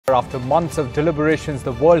After months of deliberations,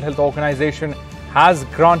 the World Health Organization has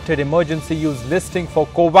granted emergency use listing for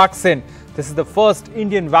Covaxin. This is the first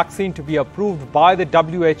Indian vaccine to be approved by the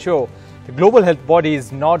WHO. The global health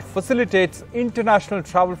body's nod facilitates international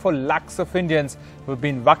travel for lakhs of Indians who have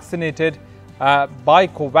been vaccinated by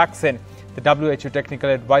Covaxin. The WHO Technical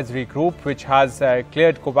Advisory Group, which has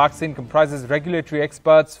cleared Covaxin, comprises regulatory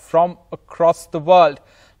experts from across the world.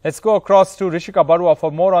 Let's go across to Rishika Barua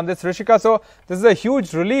for more on this. Rishika, so this is a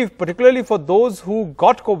huge relief, particularly for those who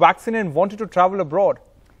got Covaxin and wanted to travel abroad.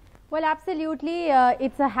 Well, absolutely.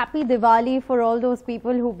 It's a happy Diwali for all those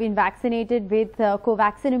people who've been vaccinated with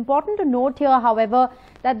Covaxin. Important to note here, however,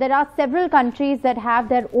 that there are several countries that have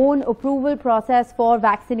their own approval process for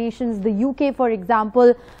vaccinations. The UK, for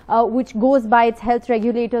example, which goes by its health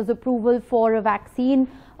regulators' approval for a vaccine.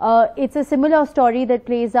 It's a similar story that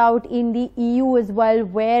plays out in the EU as well,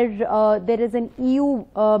 where there is an EU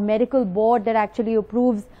medical board that actually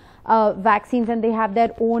approves vaccines, and they have their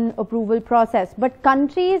own approval process. But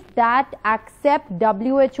countries that accept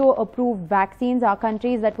WHO approved vaccines are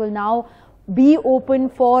countries that will now be open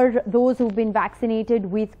for those who've been vaccinated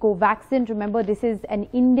with Covaxin. Remember, this is an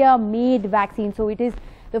India-made vaccine, so it is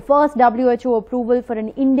the first WHO approval for an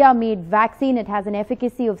India-made vaccine. It has an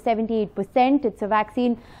efficacy of 78%. It's a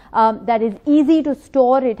vaccine that is easy to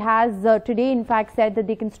store. It has today, in fact, said that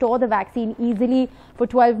they can store the vaccine easily for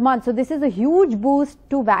 12 months. So this is a huge boost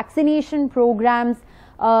to vaccination programs,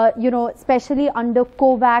 especially under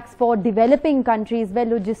COVAX for developing countries where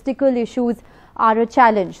logistical issues are a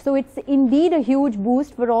challenge. So it's indeed a huge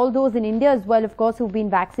boost for all those in India as well, of course, who've been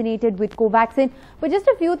vaccinated with Covaxin. But just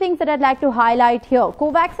a few things that I'd like to highlight here.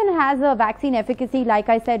 Covaxin has a vaccine efficacy, like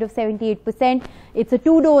I said, of 78%. It's a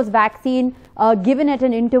 2-dose vaccine given at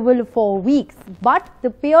an interval of 4 weeks. But the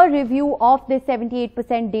peer review of this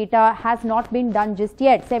 78% data has not been done just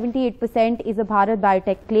yet. 78% is a Bharat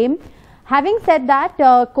Biotech claim. Having said that,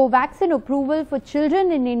 Covaxin approval for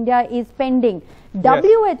children in India is pending. Yes.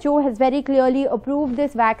 WHO has very clearly approved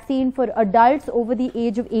this vaccine for adults over the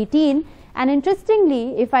age of 18. And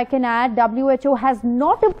interestingly, if I can add, WHO has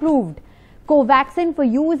not approved Covaxin for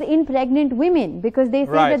use in pregnant women, because they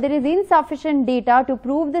say that there is insufficient data to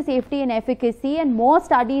prove the safety and efficacy, and more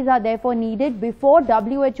studies are therefore needed before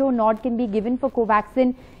WHO nod can be given for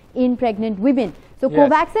Covaxin in pregnant women. So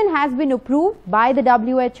Covaxin has been approved by the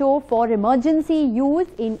WHO for emergency use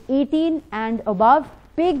in 18 and above.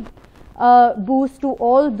 Big boost to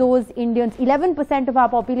all those Indians. 11% of our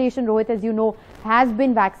population, Rohit, as you know, has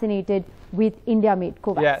been vaccinated with India-made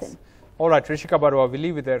Covaxin. Yes. All right, Rishika Barua, we'll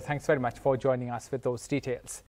leave it there. Thanks very much for joining us with those details.